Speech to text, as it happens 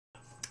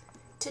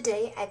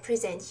Today I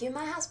present you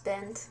my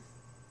husband.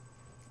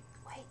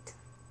 Wait.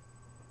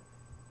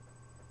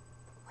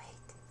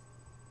 Wait.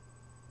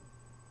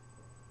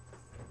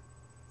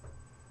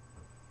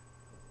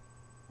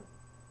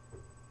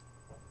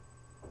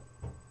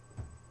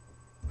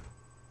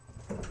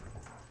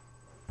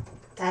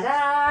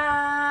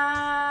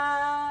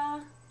 Ta-da!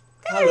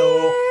 There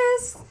Hallo.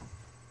 it is!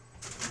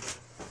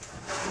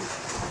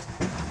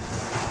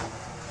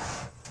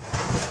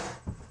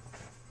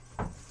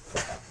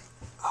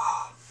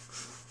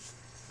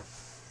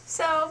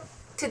 So,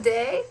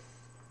 today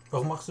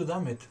Warum machst du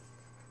damit?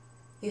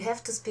 you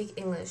have to speak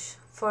English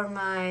for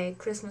my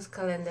Christmas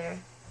calendar.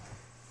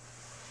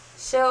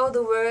 Show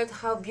the world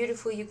how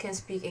beautiful you can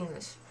speak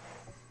English.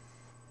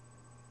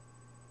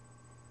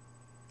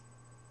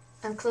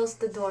 And close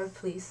the door,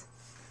 please.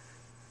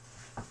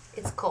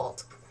 It's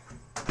cold.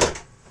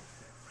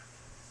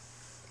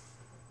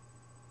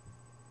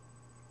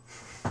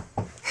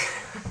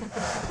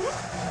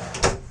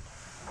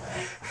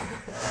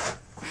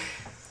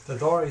 The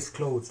door is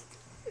closed.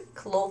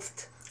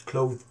 Clothed.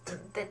 Closed.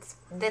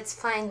 That's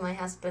fine, my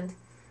husband.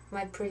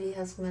 My pretty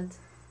husband.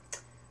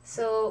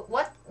 So,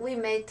 what we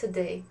made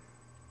today?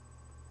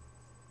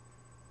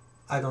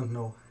 I don't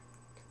know.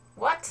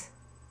 What?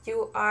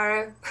 You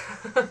are...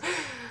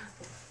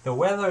 The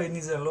weather in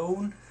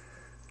Iserlohn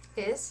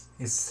Is?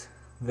 is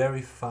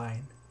very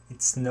fine.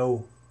 It's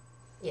snow.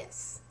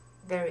 Yes,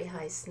 very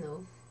high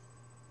snow.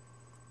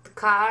 The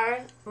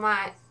car,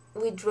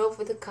 we drove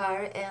with the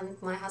car and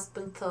my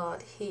husband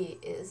thought he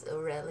is a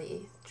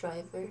rally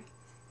driver.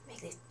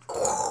 Make it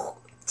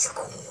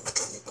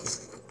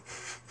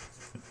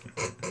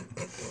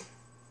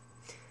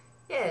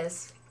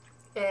Yes,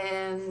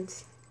 and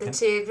the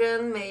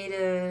children made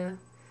a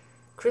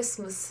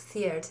Christmas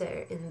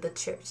theater in the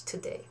church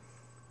today.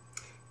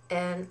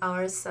 And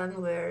our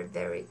son were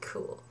very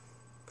cool.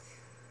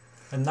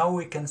 And now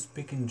we can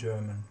speak in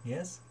German,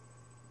 yes?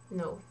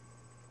 No,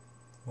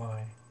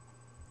 Why?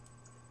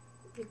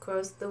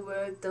 because the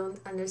world don't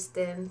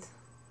understand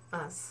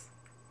us.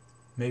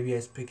 Maybe I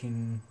speak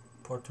in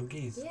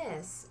Portuguese.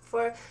 Yes,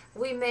 for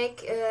we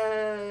make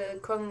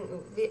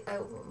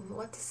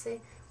what to say?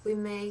 We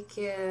make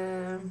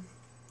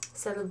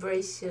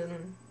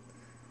celebration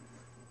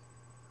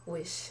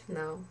wish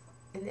now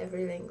in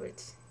every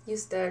language. You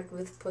start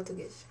with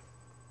Portuguese.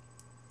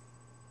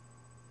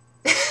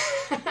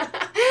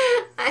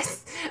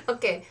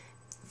 Okay,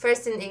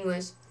 first in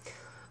English.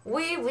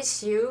 We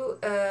wish you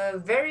a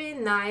very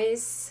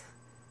nice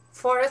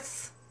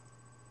 4th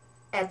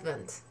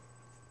Advent.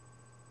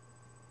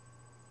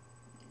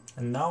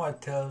 And now I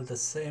tell the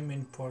same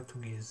in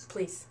Portuguese.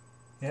 Please.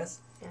 Yes?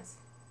 Yes.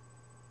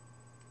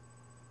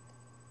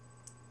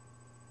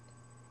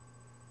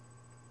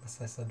 Was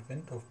heißt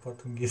Advent auf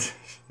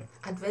Portugiesisch?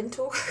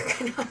 Advento?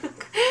 Keine Ahnung.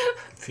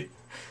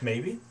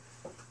 Maybe?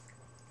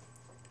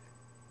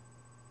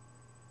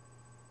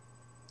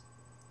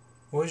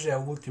 Hoje é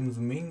o último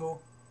domingo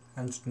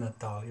antes de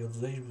Natal. Eu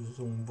desejo-vos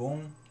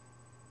bom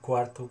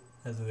 4º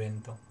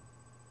Advento.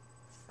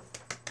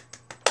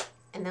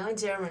 And now in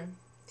German.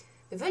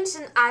 Wir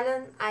wünschen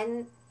allen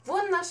einen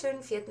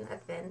wunderschönen 4.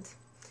 Advent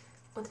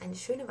und eine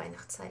schöne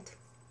Weihnachtszeit.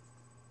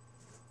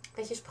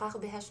 Welche Sprache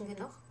beherrschen wir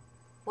noch?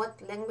 What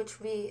language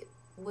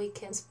we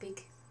can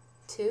speak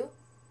to?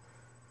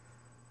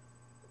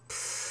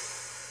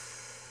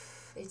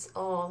 It's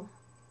all.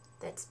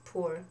 That's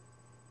poor.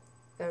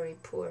 Very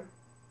poor.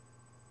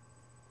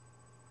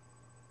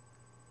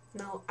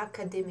 No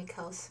academic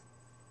house.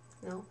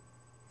 No.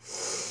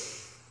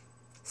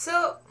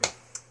 So,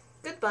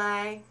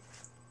 goodbye.